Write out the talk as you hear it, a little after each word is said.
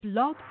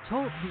Blog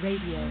Talk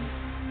Radio.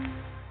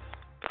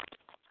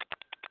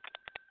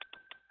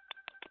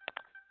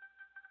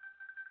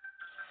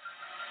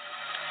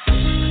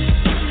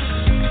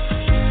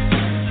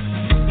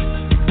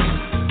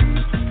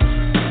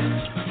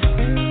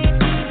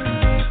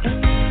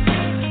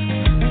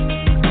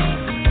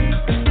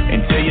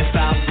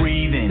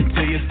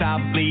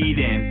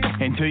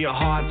 Until your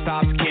heart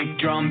stops kick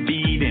drum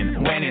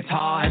beating. When it's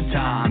hard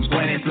times,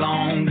 when it's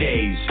long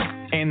days,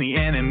 and the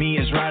enemy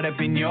is right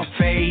up in your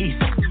face.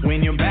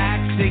 When your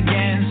back's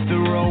against the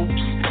ropes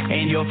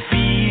and you're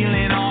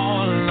feeling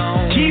all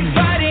alone. Keep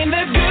fighting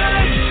the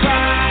good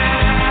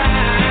fight.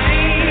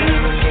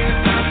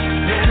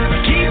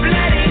 Keep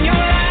letting your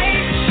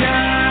light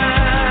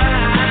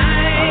shine.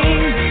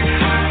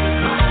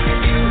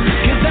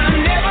 'Cause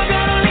I'm never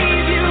gonna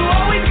leave you,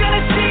 always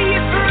gonna see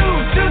you through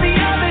to the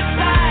other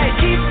side.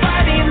 Keep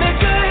fighting the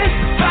good,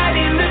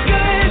 fighting the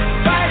good,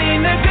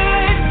 fighting the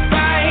good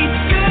fight,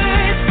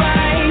 good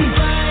fight.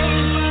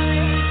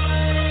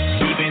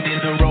 Even in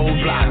the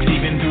roadblocks,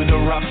 even through the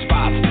rough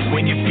spots,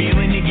 when you're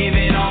feeling you're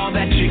giving all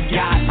that you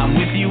got, I'm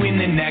with you in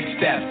the next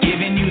step,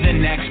 giving you the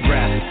next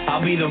breath.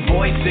 I'll be the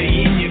voice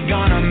saying you're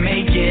gonna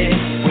make it.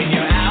 When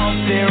you're out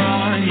there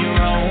on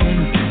your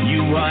own,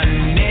 you are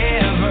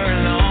never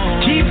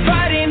alone. Keep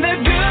fighting the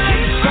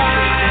good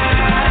fight.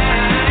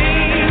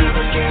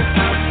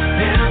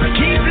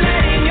 Keep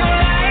letting your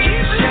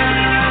light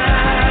shine.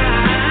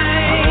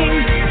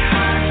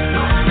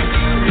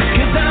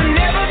 'Cause I'm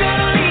never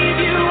gonna leave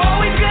you,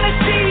 always gonna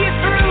see you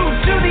through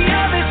to the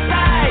other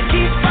side.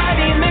 Keep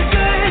fighting the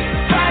good,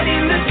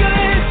 fighting the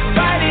good,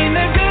 fighting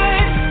the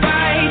good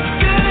fight,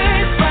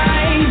 good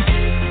fight.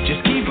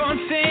 Just keep on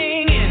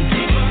singing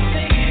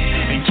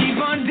and keep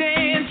on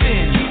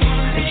dancing.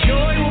 And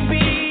joy will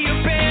be your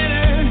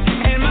banner,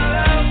 and my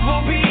love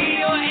will be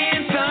your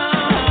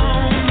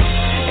anthem.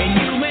 And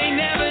you may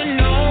never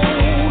know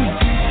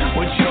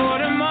what your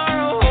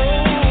tomorrow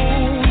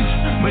holds,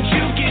 but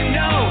you can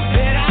know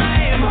that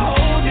I am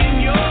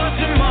holding your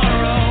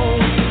tomorrow.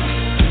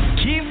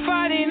 Keep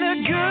fighting the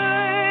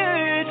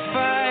good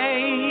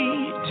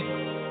fight.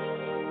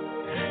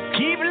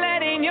 Keep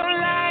letting your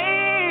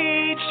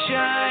light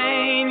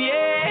shine,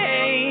 yeah.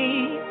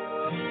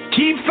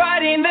 Keep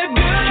fighting the good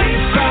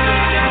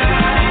fight.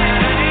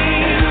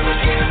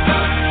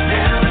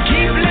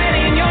 Keep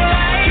letting your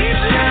light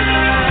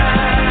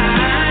shine.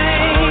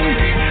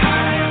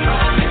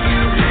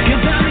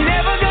 'Cause I'm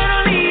never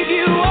gonna leave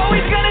you,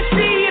 always gonna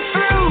see you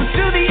through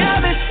to the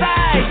other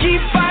side.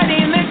 Keep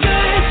fighting the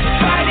good,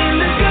 fighting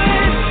the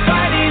good,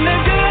 fighting the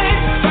good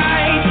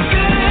fight,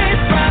 good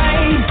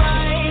fight.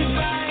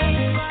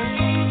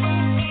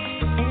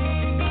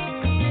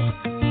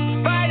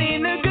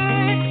 Fighting the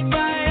good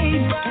fight.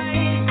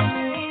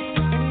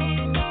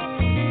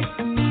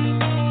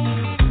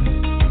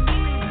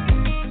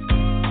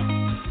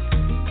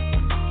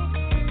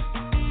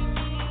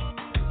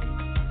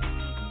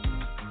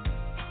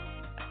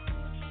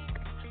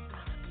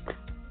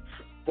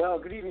 Well,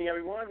 good evening,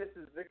 everyone. This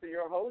is Victor,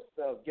 your host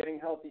of Getting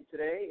Healthy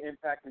Today,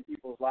 Impacting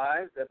People's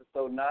Lives,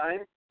 Episode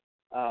 9,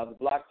 the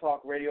Block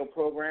Talk radio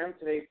program.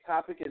 Today's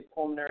topic is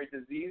pulmonary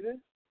diseases.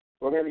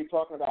 We're going to be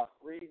talking about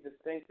 3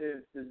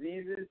 distinctive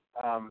diseases,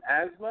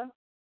 asthma,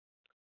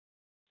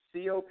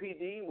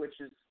 COPD,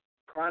 which is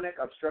chronic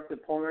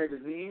obstructive pulmonary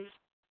disease,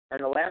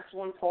 and the last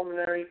one,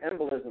 pulmonary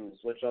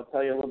embolisms, which I'll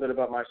tell you a little bit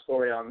about my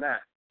story on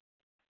that.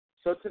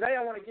 So today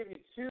I want to give you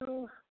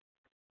 2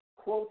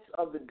 quotes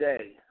of the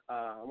day.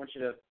 I want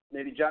you to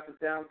maybe jot this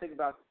down, think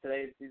about this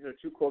today. These are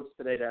 2 quotes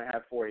today that I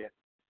have for you.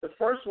 The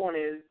first one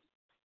is,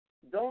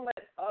 don't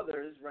let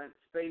others rent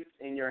space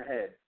in your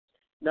head.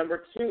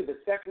 Number 2, the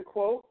second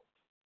quote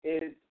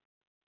is,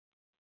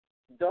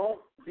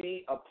 don't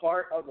be a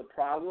part of the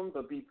problem,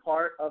 but be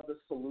part of the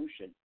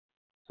solution.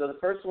 So the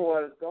first one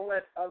was, don't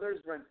let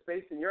others rent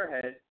space in your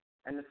head.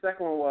 And the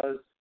second one was,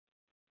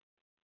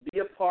 be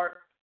a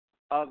part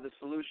of the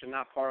solution,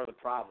 not part of the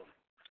problem.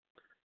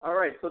 All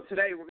right, so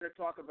today we're going to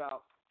talk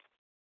about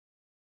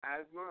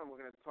asthma, and we're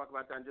going to talk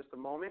about that in just a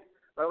moment.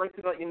 But I'd like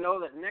to let you know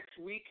that next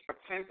week, our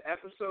 10th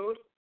episode,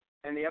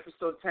 and the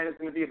episode 10 is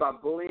going to be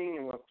about bullying,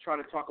 and we'll try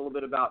to talk a little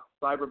bit about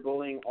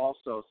cyberbullying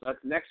also. So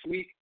that's next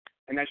week,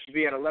 and that should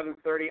be at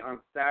 11:30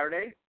 on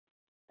Saturday.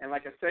 And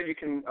like I said, you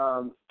can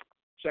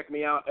check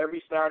me out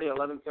every Saturday at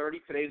 11:30.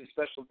 Today's a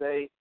special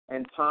day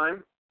and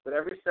time, but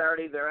every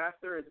Saturday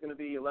thereafter is going to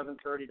be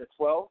 11:30 to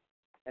 12,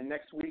 and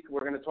next week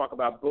we're going to talk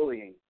about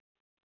bullying.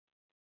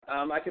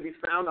 I can be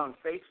found on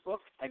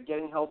Facebook at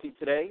Getting Healthy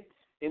Today,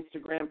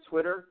 Instagram,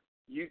 Twitter,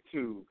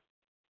 YouTube.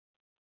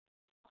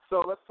 So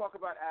let's talk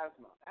about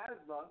asthma.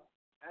 Asthma,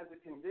 as a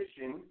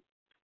condition,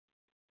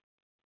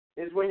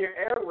 is when your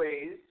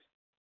airways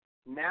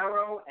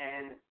narrow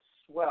and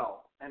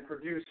swell and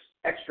produce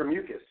extra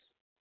mucus.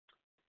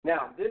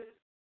 Now, this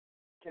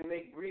can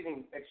make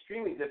breathing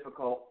extremely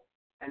difficult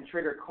and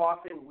trigger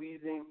coughing,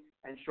 wheezing,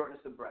 and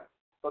shortness of breath.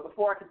 But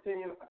before I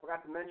continue, I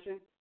forgot to mention,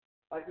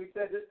 like we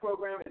said, this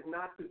program is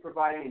not to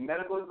provide any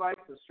medical advice,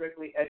 it's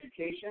strictly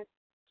education.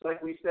 So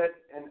like we said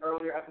in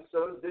earlier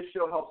episodes, this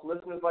show helps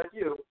listeners like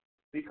you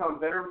become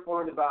better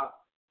informed about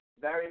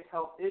various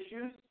health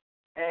issues.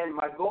 And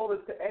my goal is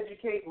to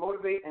educate,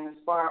 motivate, and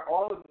inspire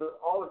all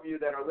of you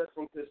that are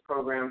listening to this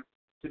program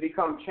to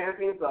become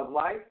champions of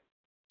life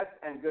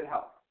and good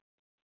health.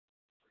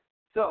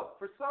 So,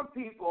 for some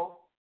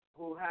people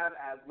who have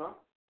asthma,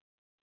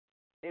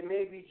 it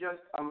may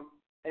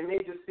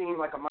just seem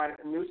like a minor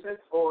nuisance,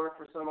 or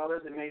for some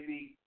others, it may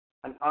be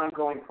an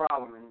ongoing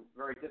problem and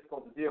very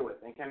difficult to deal with,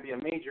 and can be a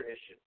major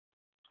issue.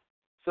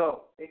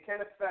 So, it can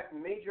affect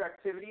major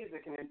activities.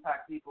 It can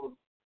impact people's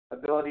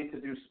ability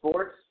to do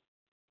sports,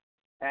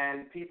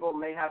 and people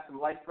may have some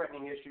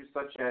life-threatening issues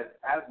such as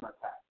asthma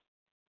attacks.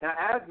 Now,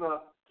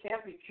 asthma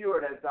can't be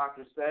cured, as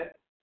doctors said,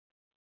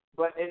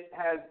 but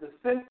the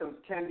symptoms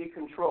can be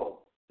controlled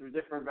through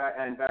different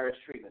and various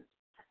treatments.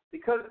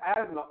 Because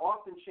asthma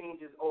often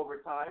changes over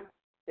time,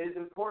 it is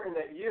important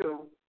that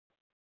you,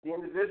 the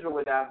individual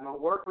with asthma,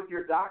 work with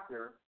your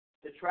doctor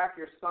to track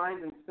your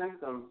signs and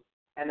symptoms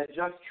and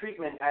adjust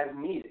treatment as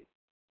needed.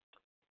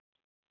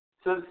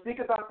 So to speak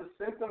about the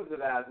symptoms of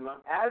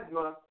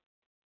asthma,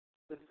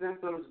 the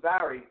symptoms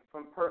vary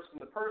from person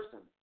to person.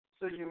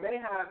 So you may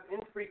have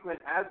infrequent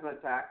asthma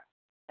attacks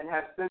and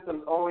have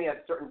symptoms only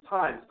at certain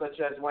times, such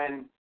as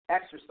when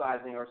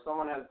exercising, or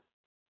someone has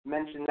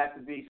mentioned that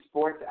to be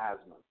sports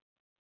asthma,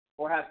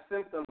 or have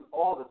symptoms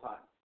all the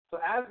time. So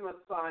asthma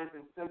signs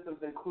and symptoms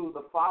include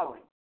the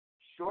following: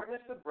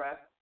 shortness of breath,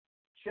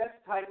 chest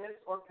tightness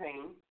or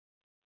pain,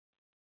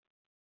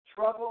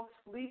 trouble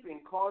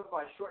sleeping caused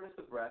by shortness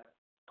of breath,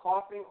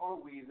 coughing or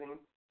wheezing,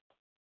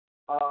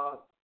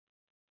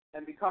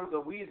 and becomes a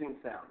wheezing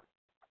sound.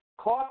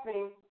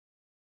 Coughing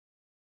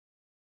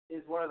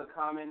is one of the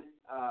common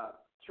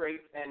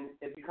traits, and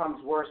it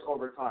becomes worse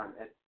over time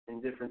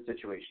in different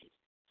situations.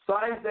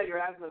 Signs that your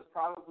asthma is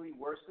probably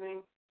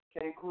worsening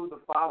can include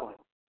the following: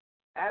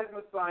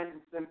 asthma signs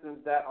and symptoms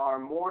that are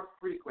more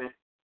frequent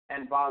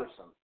and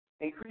bothersome,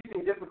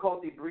 increasing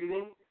difficulty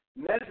breathing,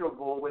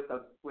 measurable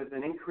with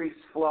an increased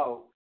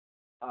flow,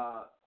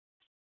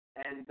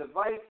 and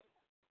device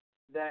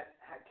that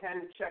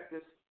can check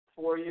this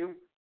for you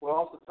will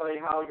also tell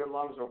you how your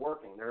lungs are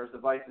working. There are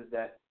devices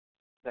that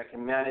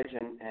can manage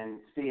and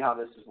see how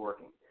this is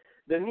working.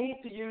 The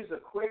need to use a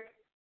quick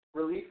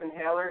relief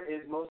inhaler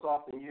is most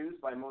often used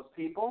by most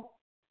people.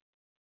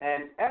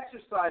 And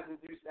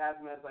exercise-induced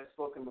asthma, as I've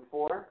spoken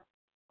before,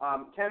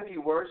 can be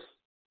worse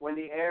when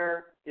the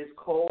air is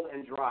cold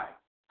and dry.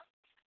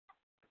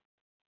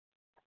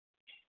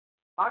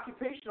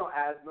 Occupational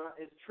asthma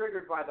is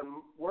triggered by the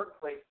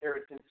workplace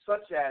irritants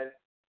such as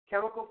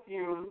chemical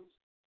fumes,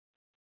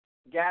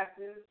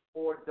 gases,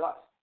 or dust.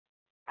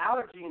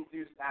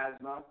 Allergy-induced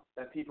asthma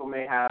that people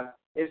may have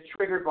is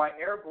triggered by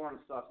airborne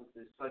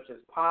substances such as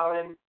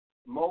pollen,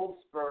 mold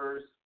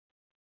spurs,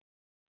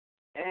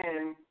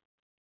 and,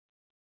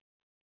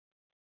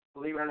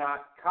 believe it or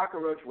not,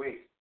 cockroach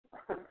waste.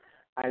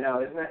 I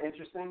know, isn't that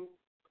interesting?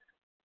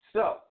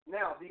 So,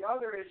 now, the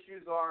other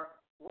issues are,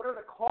 what are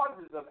the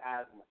causes of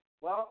asthma?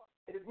 Well,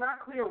 it is not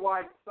clear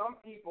why some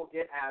people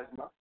get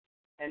asthma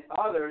and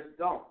others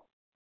don't,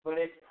 but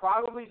it's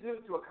probably due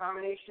to a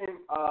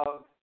combination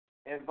of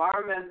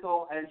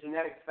environmental and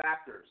genetic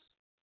factors.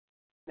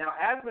 Now,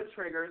 asthma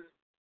triggers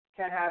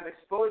can have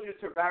exposure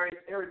to various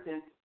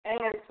irritants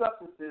and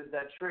substances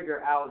that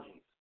trigger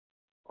allergies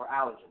or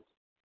allergens,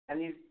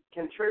 and these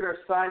can trigger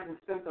signs and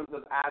symptoms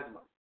of asthma.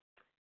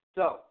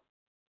 So,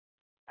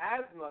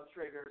 asthma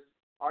triggers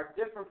are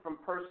different from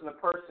person to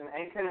person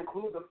and can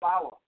include the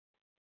following: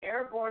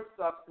 airborne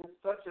substances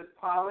such as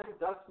pollen,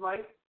 dust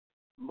mites,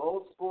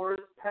 mold spores,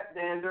 pet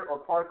dander, or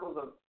particles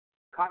of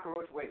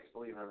cockroach waste,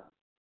 believe it or not.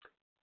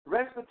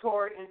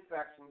 Respiratory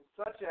infections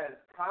such as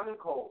common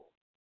cold,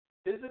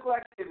 physical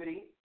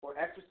activity or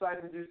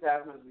exercise-induced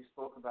asthma, as we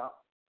spoke about,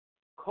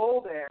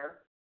 cold air,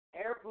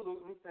 air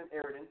pollutants and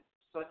irritants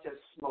such as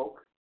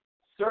smoke,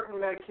 certain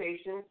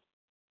medications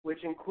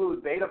which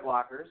include beta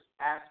blockers,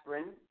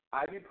 aspirin,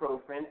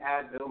 ibuprofen,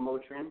 Advil,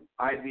 Motrin,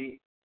 IV,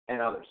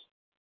 and others.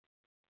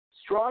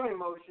 Strong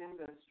emotions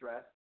and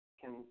stress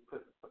can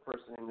put a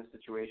person in this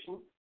situation.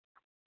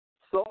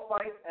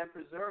 Sulfites and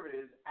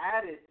preservatives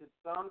added to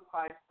some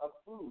types of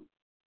food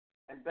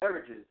and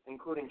beverages,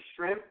 including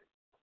shrimp,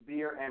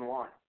 beer, and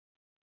wine.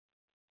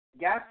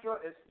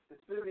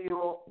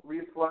 Gastroesophageal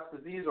reflux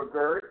disease, or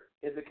GERD,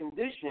 is a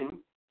condition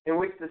in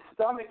which the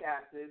stomach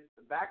acids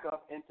back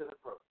up into the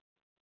throat.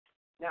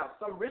 Now,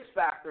 some risk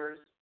factors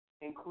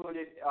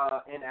included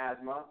in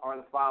asthma are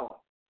the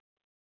following: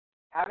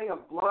 having a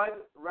blood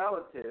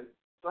relative,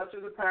 such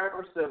as a parent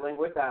or sibling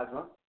with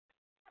asthma,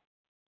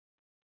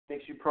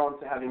 makes you prone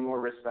to having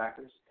more risk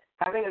factors.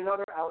 Having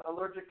another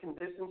allergic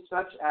condition,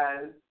 such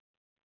as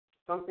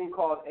something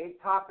called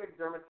atopic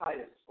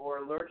dermatitis or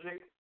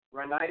allergic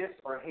rhinitis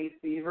or hay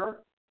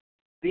fever,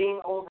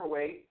 being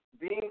overweight,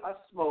 being a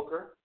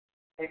smoker,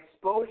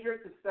 exposure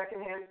to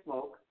secondhand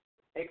smoke,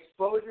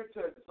 exposure to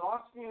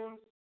exhaust fumes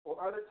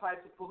or other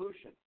types of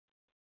pollution,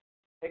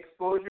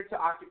 exposure to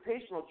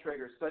occupational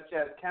triggers such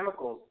as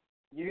chemicals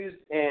used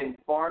in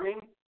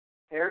farming,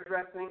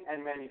 hairdressing,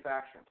 and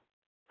manufacturing.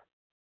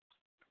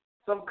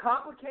 Some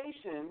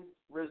complications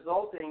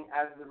resulting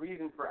as the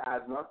reason for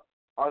asthma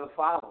are the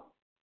following: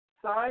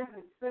 signs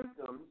and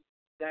symptoms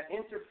that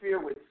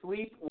interfere with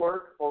sleep,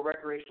 work, or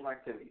recreational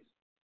activities.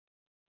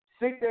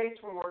 Sick days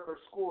from work or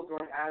school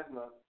during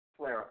asthma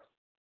flare-ups.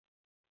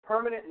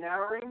 Permanent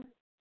narrowing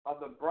of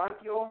the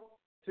bronchial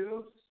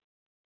tubes,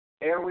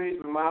 airways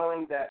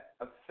remodeling that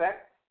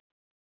affect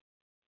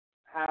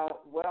how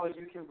well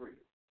you can breathe.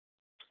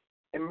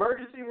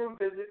 Emergency room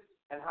visits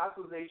and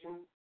hospitalizations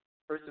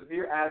for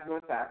severe asthma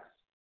attacks.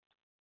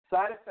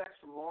 Side effects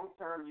from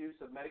long-term use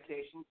of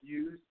medications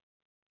used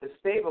to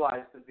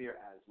stabilize severe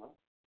asthma.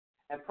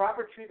 And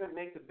proper treatment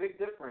makes a big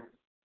difference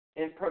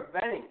in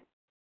preventing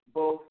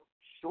both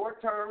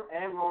short-term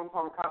and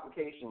long-term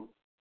complications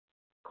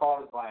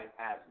caused by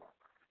asthma.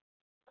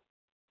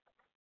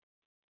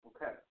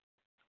 Okay.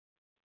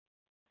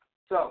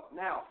 So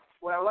now,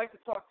 what I'd like to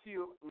talk to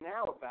you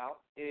now about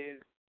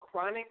is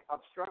chronic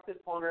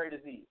obstructive pulmonary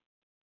disease.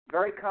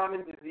 Very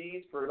common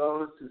disease for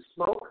those who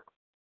smoke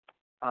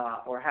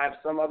or have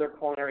some other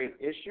pulmonary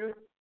issue.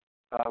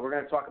 We're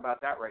going to talk about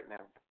that right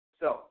now.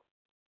 So,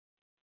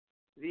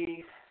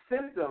 the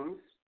symptoms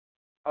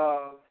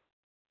of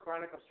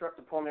chronic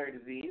obstructive pulmonary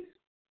disease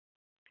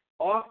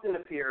often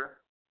appear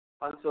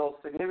until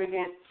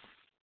significant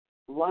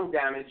lung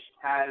damage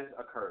has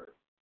occurred.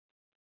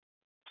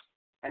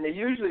 And they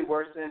usually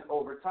worsen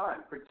over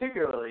time,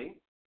 particularly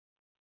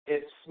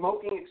if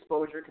smoking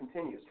exposure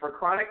continues. For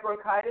chronic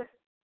bronchitis,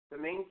 the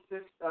main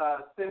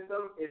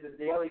symptom is a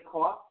daily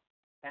cough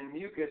and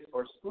mucus,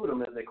 or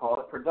sputum as they call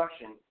it,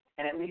 production,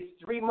 and at least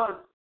 3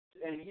 months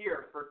in a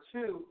year for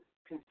 2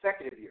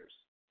 consecutive years.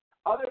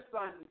 Other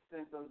signs and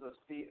symptoms of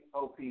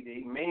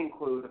COPD may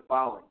include the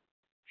following: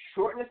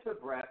 shortness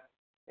of breath,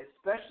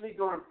 especially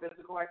during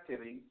physical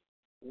activity,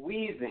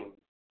 wheezing,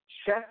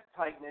 chest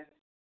tightness,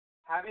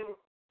 having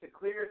to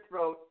clear your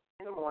throat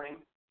in the morning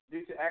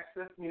due to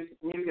excess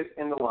mucus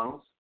in the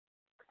lungs,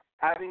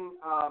 having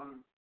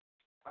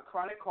a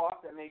chronic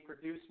cough that may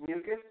produce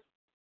mucus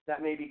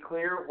that may be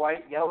clear,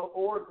 white, yellow,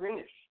 or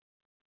greenish,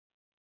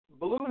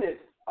 blueness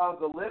of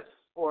the lips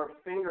or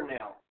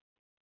fingernail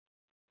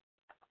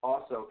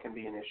also can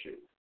be an issue,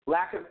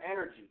 lack of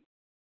energy,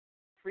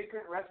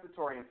 frequent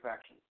respiratory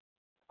infections,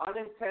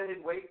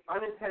 unintended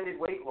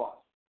weight loss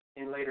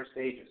in later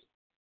stages,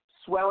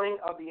 swelling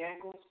of the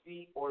ankles,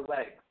 feet, or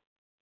legs.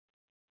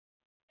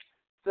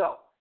 So,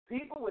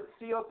 people with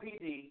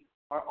COPD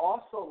are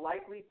also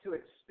likely to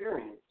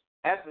experience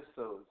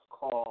episodes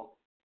called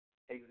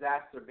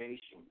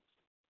exacerbations,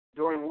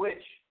 during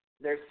which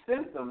their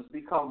symptoms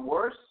become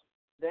worse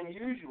than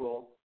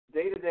usual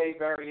day-to-day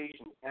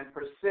variations and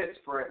persist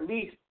for at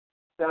least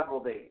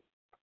several days.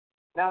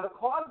 Now, the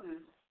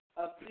causes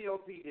of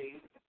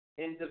COPD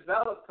in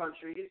developed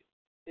countries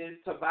is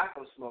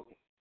tobacco smoking.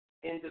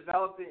 In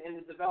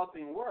the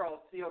developing world,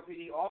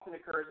 COPD often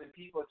occurs in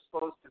people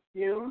exposed to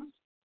fumes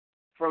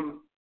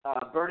from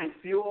burning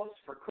fuels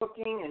for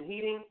cooking and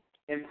heating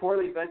in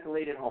poorly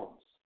ventilated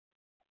homes.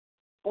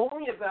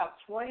 Only about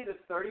 20 to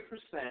 30%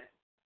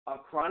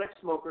 of chronic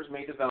smokers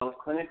may develop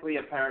clinically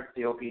apparent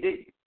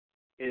COPD,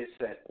 it is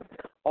said.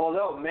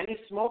 Although many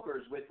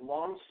smokers with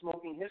long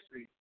smoking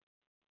histories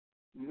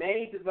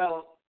may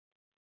develop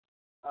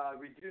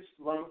reduced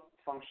lung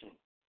functioning.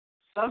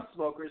 Some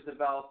smokers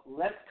develop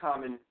less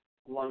common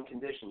lung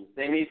conditions.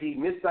 They may be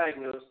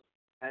misdiagnosed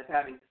as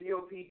having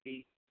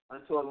COPD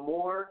until a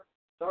more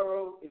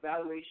thorough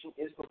evaluation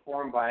is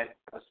performed by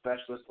a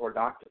specialist or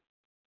doctor.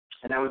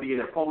 And that would be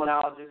either a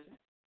pulmonologist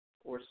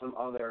or some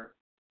other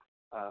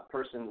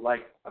person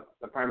like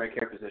a primary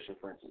care physician,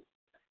 for instance.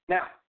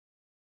 Now,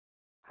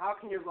 how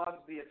can your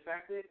lungs be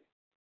affected?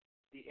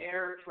 The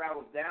air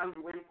travels down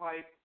the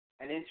windpipe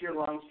and into your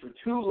lungs through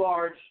 2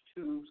 large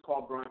tubes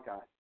called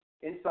bronchi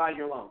inside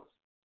your lungs.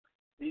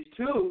 These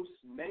tubes,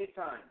 many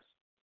times,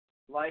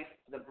 like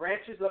the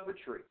branches of a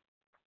tree,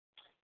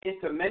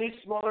 into many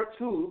smaller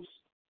tubes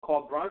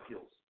called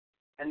bronchioles.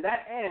 And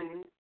that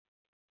end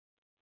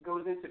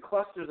goes into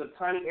clusters of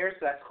tiny air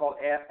sacs called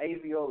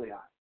alveoli.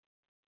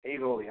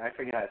 I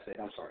forget how to say it,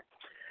 I'm sorry.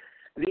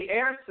 The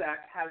air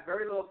sac has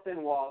very little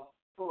thin walls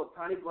full of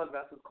tiny blood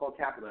vessels called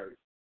capillaries.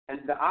 And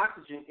the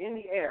oxygen in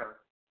the air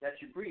that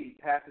you breathe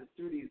passes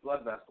through these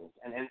blood vessels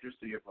and enters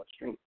through your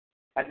bloodstream.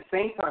 At the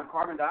same time,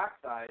 carbon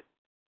dioxide,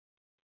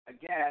 a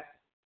gas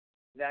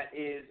that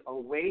is a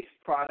waste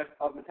product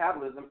of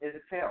metabolism, is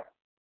exhaled.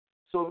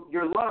 So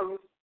your lungs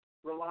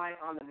rely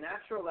on the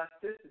natural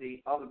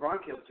elasticity of the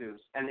bronchial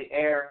tubes and the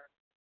air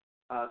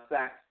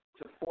sacs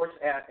to force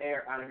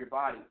air out of your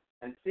body.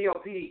 And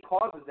COPD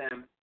causes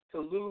them to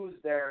lose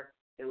their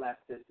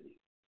elasticity.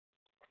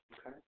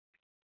 Okay?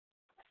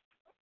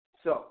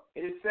 So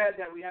it is said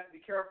that we have to be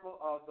careful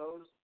of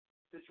those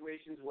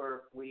situations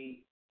where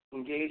we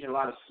engage in a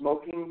lot of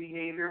smoking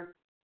behavior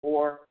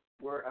or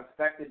we're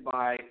affected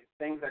by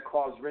things that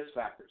cause risk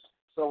factors.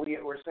 So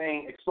we're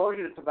saying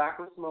exposure to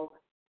tobacco smoke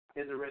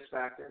is a risk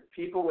factor.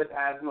 People with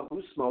asthma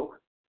who smoke,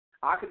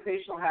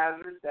 occupational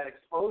hazards that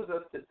expose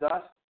us to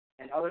dust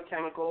and other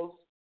chemicals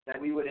that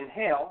we would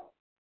inhale,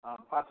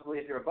 possibly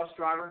if you're a bus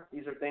driver,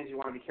 these are things you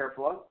want to be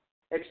careful of.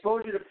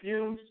 Exposure to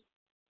fumes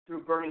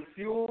through burning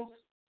fuels,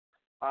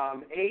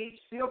 age.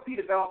 COPD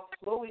develops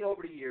slowly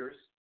over the years,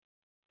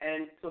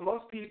 and so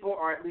most people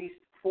are at least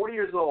 40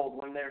 years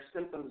old when their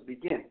symptoms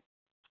begin,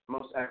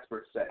 most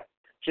experts say.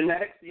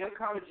 Genetics, the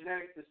uncommon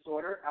genetic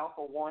disorder,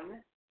 alpha-1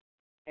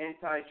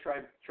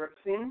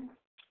 antitrypsin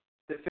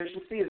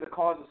deficiency is the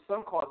cause of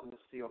some causes of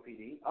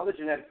COPD. Other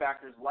genetic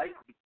factors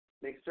likely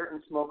make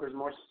certain smokers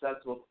more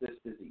susceptible to this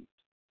disease.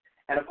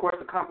 And, of course,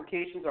 the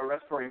complications are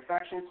respiratory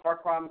infections,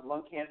 heart problems,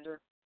 lung cancer,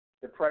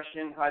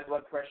 depression, high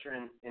blood pressure,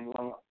 and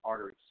lung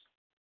arteries.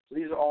 So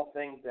these are all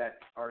things that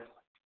are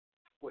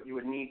what you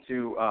would need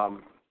to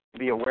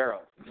be aware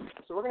of.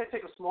 So we're going to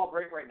take a small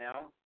break right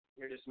now,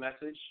 hear this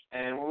message,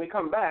 and when we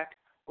come back,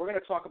 we're going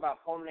to talk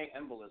about pulmonary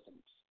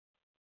embolisms.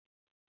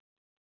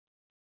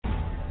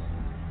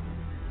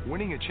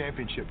 Winning a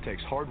championship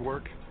takes hard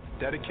work,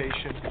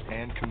 dedication,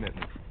 and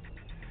commitment.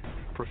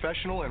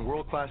 Professional and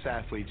world-class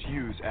athletes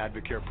use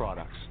Advocare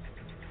products.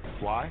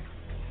 Why?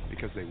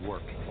 Because they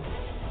work.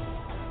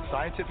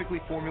 Scientifically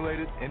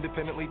formulated,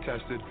 independently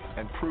tested,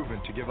 and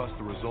proven to give us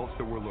the results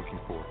that we're looking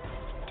for,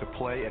 to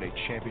play at a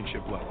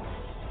championship level.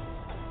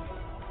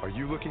 Are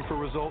you looking for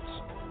results?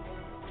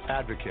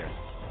 Advocare.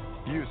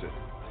 Use it.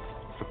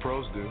 The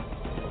pros do.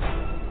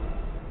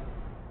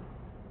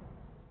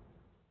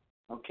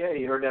 Okay,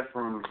 you heard that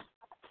from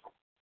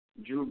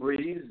Drew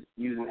Brees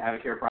using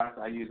Advocare products.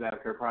 I use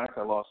Advocare products.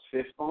 I lost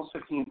almost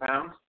 15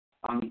 pounds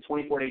on the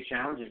 24-day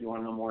challenge. If you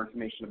want to know more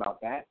information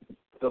about that,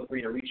 feel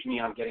free to reach me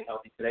on Getting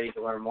Healthy Today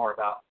to learn more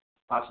about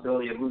the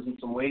possibility of losing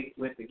some weight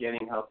with the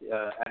Getting Healthy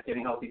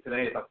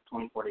Today about the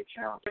 24-day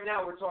challenge. Right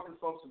now, we're talking,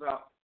 folks,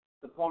 about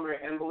the pulmonary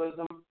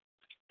embolism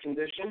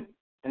condition,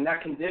 and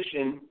that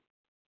condition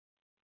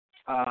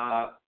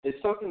is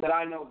something that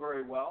I know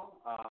very well.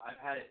 I've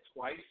had it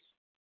twice.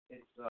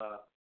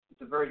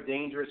 It's a very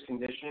dangerous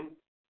condition.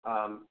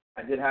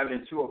 I did have it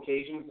in 2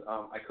 occasions.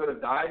 I could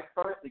have died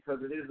from it because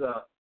it is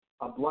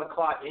a blood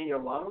clot in your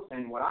lungs,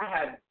 and what I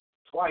had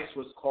twice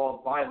was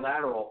called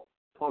bilateral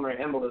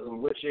pulmonary embolism,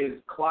 which is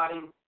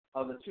clotting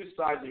of the 2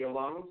 sides of your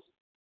lungs,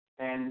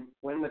 and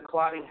when the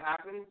clotting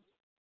happens,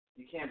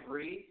 you can't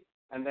breathe,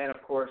 and then,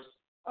 of course,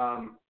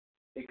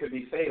 it could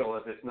be fatal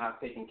if it's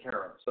not taken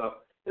care of. So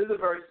this is a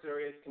very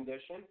serious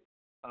condition,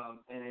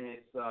 and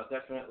it's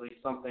definitely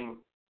something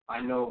I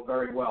know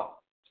very well.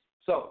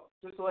 So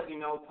just to let you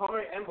know,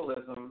 pulmonary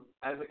embolism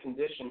as a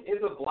condition is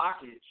a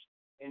blockage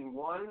in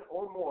one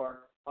or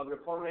more of your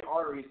pulmonary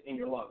arteries in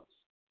your lungs.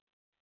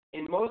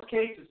 In most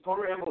cases,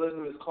 pulmonary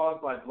embolism is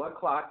caused by blood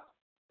clots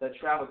that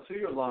travel to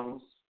your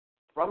lungs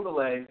from the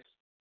legs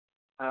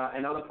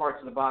and other parts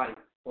of the body,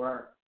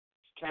 or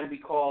can be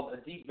called a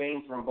deep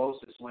vein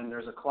thrombosis when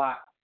there's a clot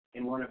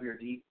in one of your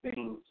deep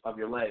veins of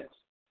your legs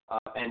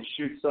and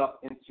shoots up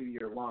into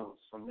your lungs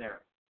from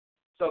there.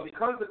 So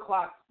because the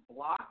clots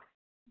block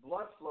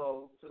blood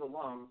flow to the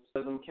lungs,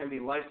 embolism can be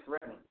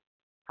life-threatening.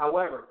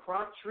 However,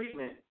 prompt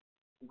treatment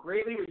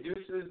greatly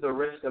reduces the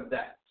risk of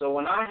death. So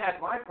when I had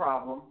my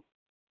problem,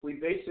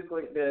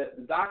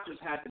 the doctors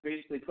had to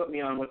basically put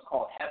me on what's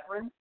called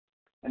heparin,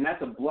 and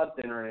that's a blood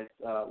thinner, and it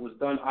was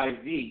done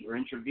IV or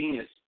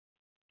intravenous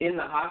in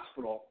the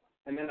hospital.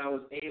 And then I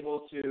was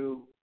able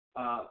to,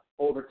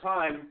 over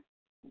time,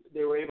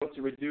 they were able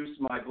to reduce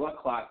my blood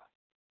clot.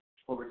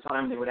 Over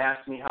time, they would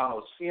ask me how I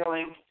was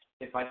feeling,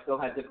 if I still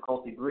had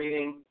difficulty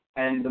breathing,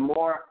 and the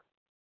more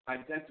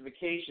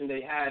identification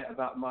they had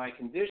about my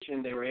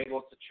condition, they were able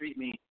to treat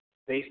me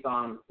based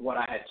on what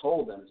I had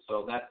told them.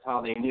 So that's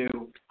how they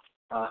knew,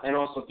 and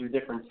also through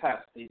different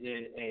tests. They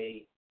did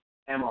a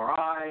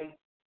MRI.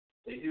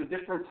 They do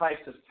different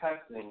types of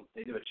testing.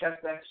 They do a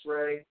chest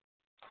X-ray.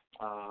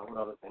 What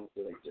other things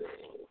do they do?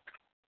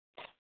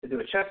 They do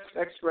a chest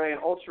X-ray, an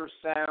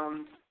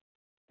ultrasound.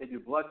 They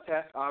do blood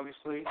tests,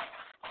 obviously.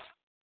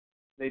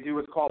 They do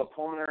what's called a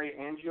pulmonary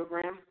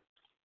angiogram,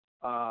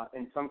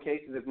 in some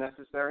cases if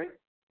necessary.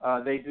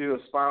 They do a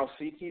spiral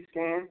CT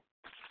scan.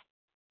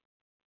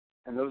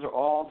 And those are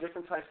all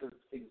different types of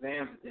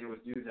exams that they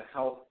would do to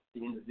help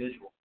the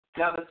individual.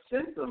 Now, the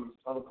symptoms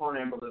of a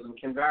pulmonary embolism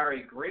can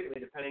vary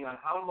greatly depending on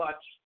how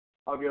much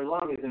of your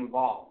lung is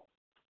involved.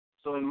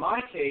 So in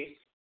my case,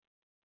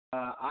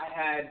 I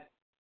had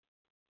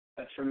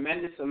a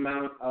tremendous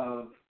amount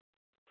of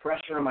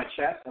pressure on my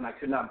chest, and I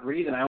could not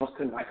breathe, and I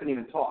couldn't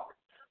even talk.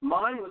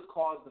 Mine was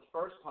caused the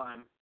first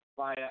time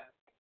by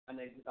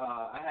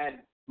I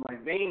had my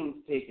veins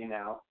taken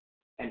out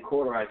and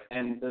cauterized,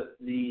 and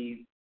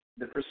the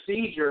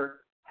procedure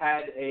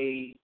had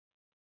a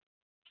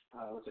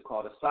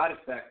a side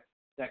effect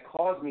that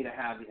caused me to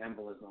have the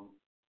embolism.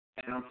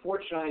 And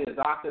unfortunately, the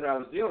doctor that I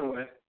was dealing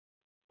with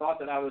thought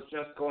that I was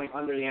just going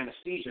under the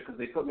anesthesia, because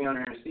they put me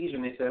under anesthesia,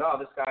 and they said, oh,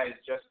 this guy is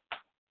just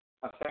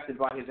affected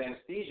by his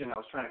anesthesia. And I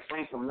was trying to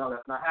explain to him, no,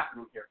 that's not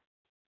happening here.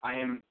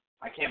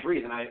 I can't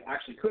breathe, and I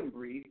actually couldn't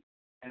breathe,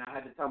 and I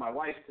had to tell my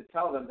wife to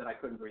tell them that I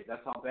couldn't breathe.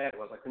 That's how bad it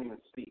was. I couldn't even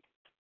speak.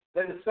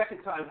 Then the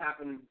second time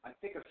happened, I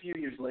think a few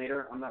years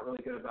later. I'm not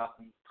really good about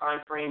the time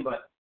frame,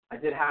 but I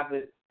did have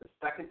it the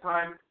second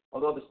time,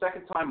 although the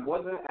second time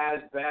wasn't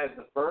as bad as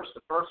the first.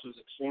 The first was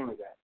extremely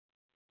bad.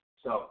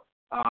 So,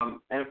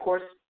 and of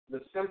course,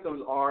 the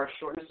symptoms are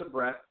shortness of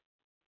breath,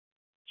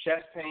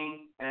 chest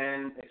pain,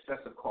 and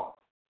excessive cough.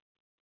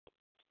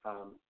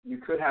 You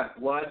could have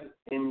blood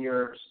in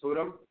your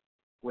sputum,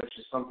 which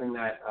is something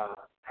that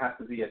has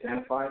to be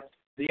identified.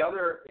 The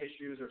other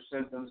issues or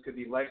symptoms could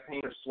be leg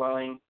pain or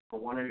swelling for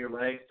one of your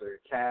legs or your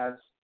calves.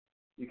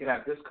 You could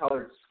have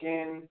discolored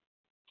skin.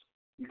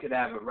 You could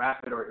have a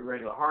rapid or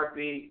irregular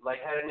heartbeat,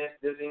 lightheadedness,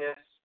 dizziness.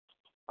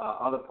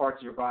 Other parts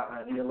of your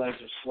body in your legs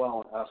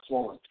are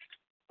swollen.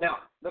 Now,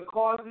 the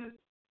causes,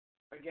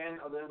 again,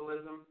 of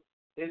embolism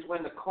is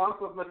when the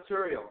clump of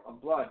material,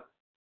 of blood,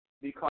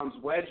 becomes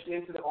wedged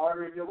into the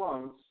artery of your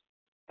lungs,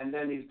 and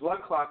then these blood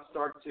clots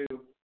start to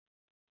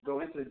go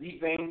into the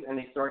deep veins, and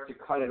they start to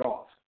cut it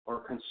off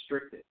or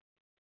constrict it.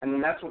 And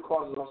then that's what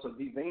causes also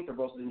deep vein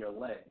thrombosis in your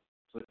leg.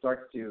 So it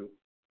starts to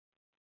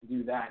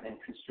do that and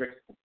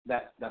constrict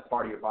that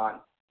part of your body.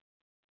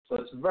 So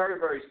it's very,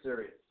 very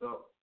serious.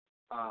 So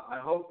I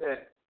hope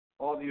that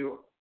all of you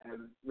have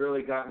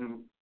really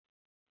gotten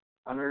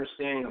an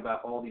understanding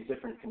about all these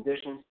different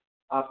conditions.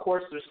 Of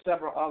course, there's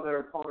several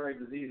other pulmonary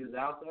diseases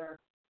out there,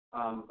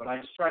 but I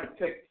just try to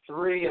pick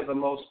three of the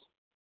most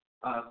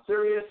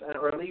serious,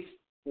 or at least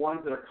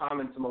ones that are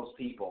common to most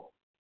people.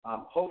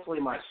 Hopefully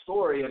my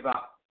story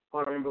about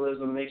pulmonary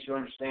embolism makes you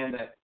understand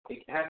that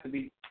it has to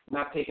be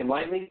not taken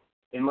lightly.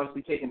 It must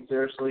be taken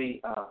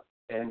seriously.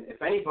 And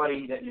if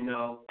anybody that you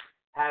know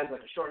has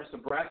like a shortness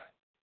of breath,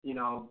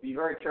 be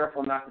very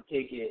careful not to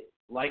take it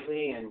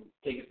lightly and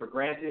take it for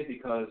granted,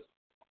 because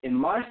in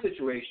my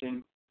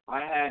situation,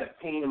 I had a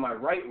pain in my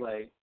right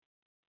leg,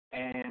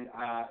 and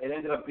it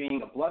ended up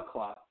being a blood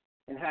clot.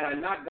 And had I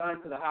not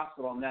gone to the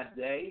hospital on that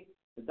day,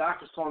 the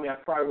doctors told me I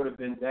probably would have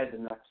been dead the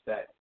next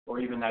day or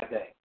even that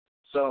day.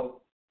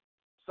 So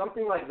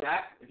something like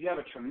that, if you have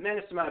a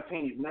tremendous amount of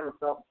pain you've never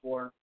felt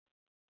before,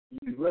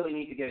 you really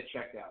need to get it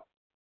checked out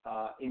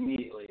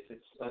immediately. If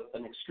it's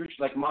an excruciating,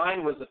 like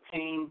mine was a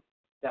pain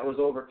that was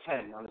over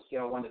 10 on a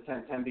scale of 1 to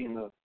 10, 10 being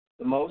the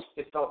most,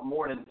 it felt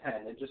more than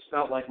 10. It just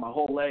felt like my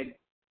whole leg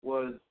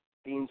was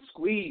being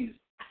squeezed.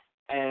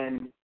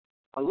 And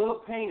a little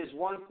pain is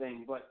one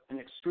thing, but an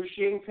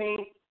excruciating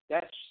pain,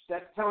 that's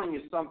telling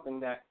you something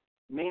that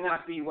may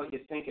not be what you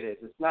think it is.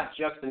 It's not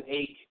just an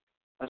ache,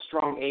 a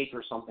strong ache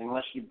or something,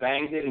 unless you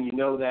banged it and you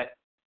know that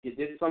you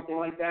did something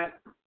like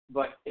that.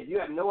 But if you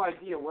have no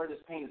idea where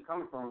this pain is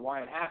coming from and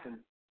why it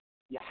happened,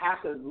 you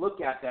have to look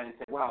at that and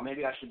say, wow,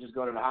 maybe I should just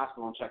go to the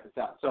hospital and check this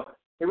out. So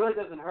it really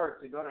doesn't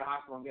hurt to go to the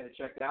hospital and get it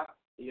checked out.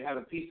 You have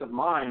a peace of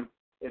mind,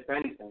 if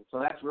anything. So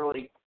that's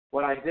really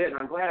what I did, and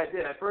I'm glad I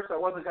did. At first I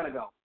wasn't going to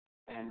go.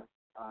 And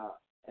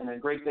the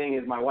great thing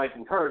is my wife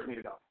encouraged me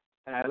to go,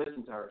 and I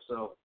listened to her.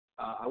 So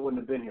I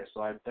wouldn't have been here.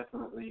 So I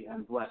definitely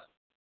am blessed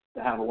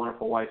to have a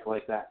wonderful wife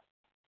like that.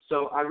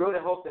 So I really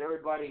hope that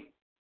everybody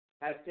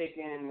has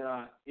taken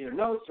either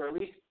notes or at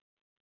least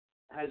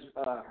has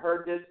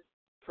heard this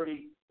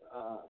pretty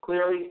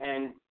clearly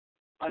and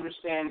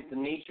understands the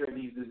nature of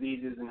these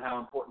diseases and how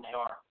important they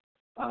are.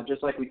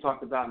 Just like we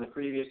talked about in the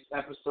previous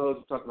episodes,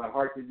 we talked about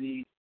heart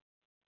disease,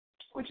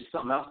 which is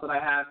something else that I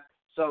have.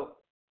 So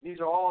these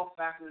are all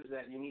factors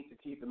that you need to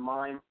keep in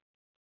mind.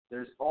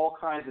 There's all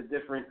kinds of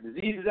different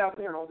diseases out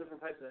there and all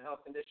different types of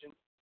health conditions,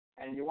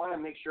 and you want to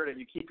make sure that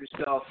you keep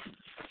yourself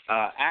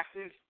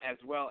active as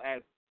well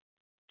as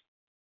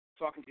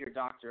talking to your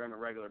doctor on a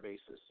regular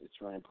basis.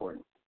 It's really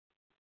important.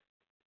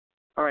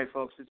 All right,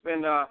 folks, it's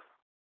been a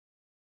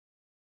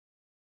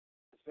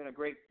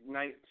great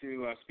night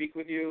to speak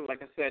with you.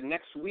 Like I said,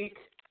 next week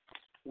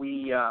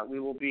we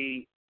will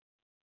be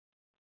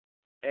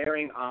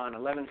airing on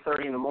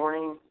 11:30 in the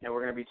morning, and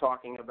we're going to be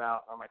talking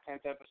about, on my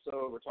 10th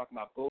episode, we're talking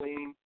about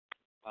bullying.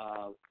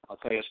 I'll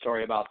tell you a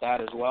story about that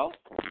as well,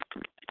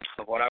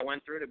 of what I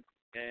went through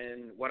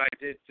and what I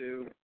did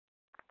to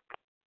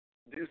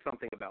do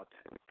something about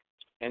that.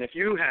 And if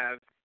you have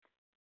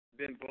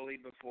been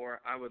bullied before,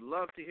 I would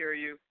love to hear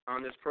you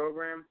on this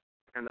program,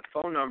 and the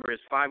phone number is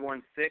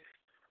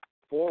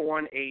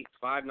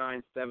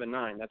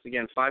 516-418-5979. That's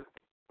again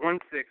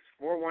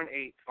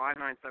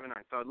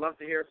 516-418-5979. So I'd love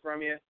to hear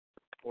from you,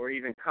 or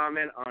even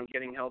comment on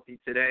Getting Healthy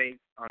Today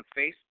on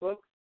Facebook,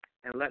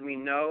 and let me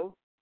know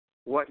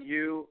what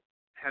you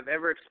have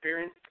ever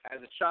experienced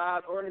as a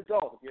child or an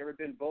adult. If you've ever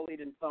been bullied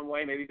in some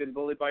way, maybe been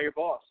bullied by your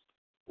boss,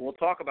 we'll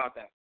talk about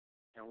that.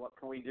 And what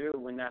can we do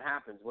when that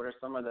happens? What are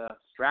some of the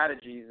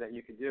strategies that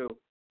you could do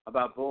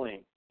about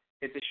bullying?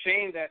 It's a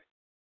shame that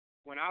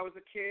when I was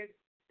a kid,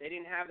 they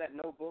didn't have that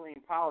no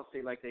bullying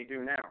policy like they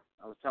do now.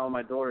 I was telling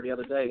my daughter the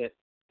other day that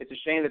it's a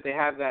shame that they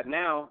have that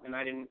now, and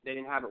they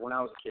didn't have it when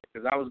I was a kid,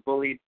 because I was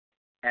bullied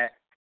at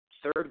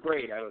 3rd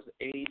grade. I was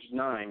age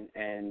 9,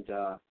 and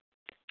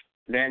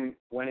then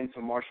went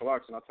into martial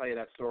arts, and I'll tell you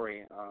that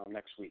story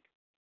next week.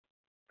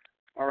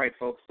 All right,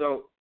 folks,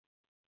 so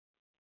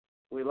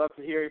we'd love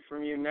to hear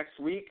from you next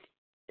week.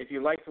 If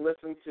you'd like to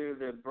listen to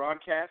the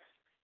broadcasts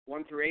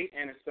 1 through 8,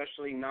 and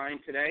especially 9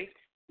 today,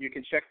 you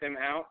can check them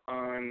out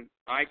on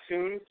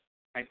iTunes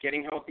at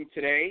Getting Healthy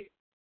Today,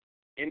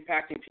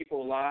 Impacting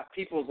People's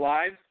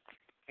Lives.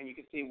 and you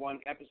can see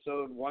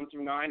episode 1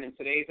 through 9, and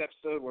today's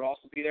episode will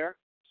also be there.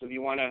 So if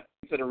you want to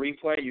listen to the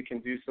replay, you can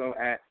do so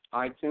at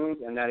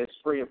iTunes, and that is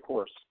free, of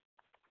course.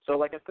 So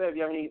like I said, if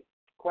you have any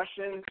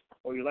questions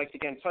or you'd like to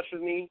get in touch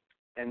with me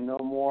and know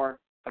more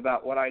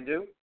about what I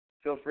do,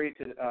 feel free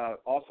to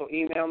also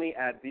email me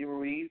at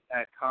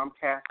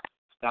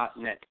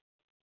vruiz@comcast.net.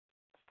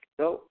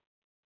 So,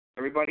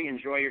 everybody,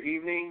 enjoy your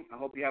evening. I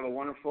hope you have a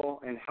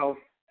wonderful and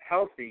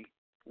healthy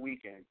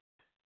weekend.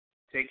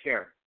 Take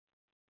care.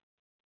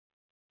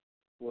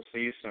 We'll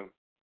see you soon.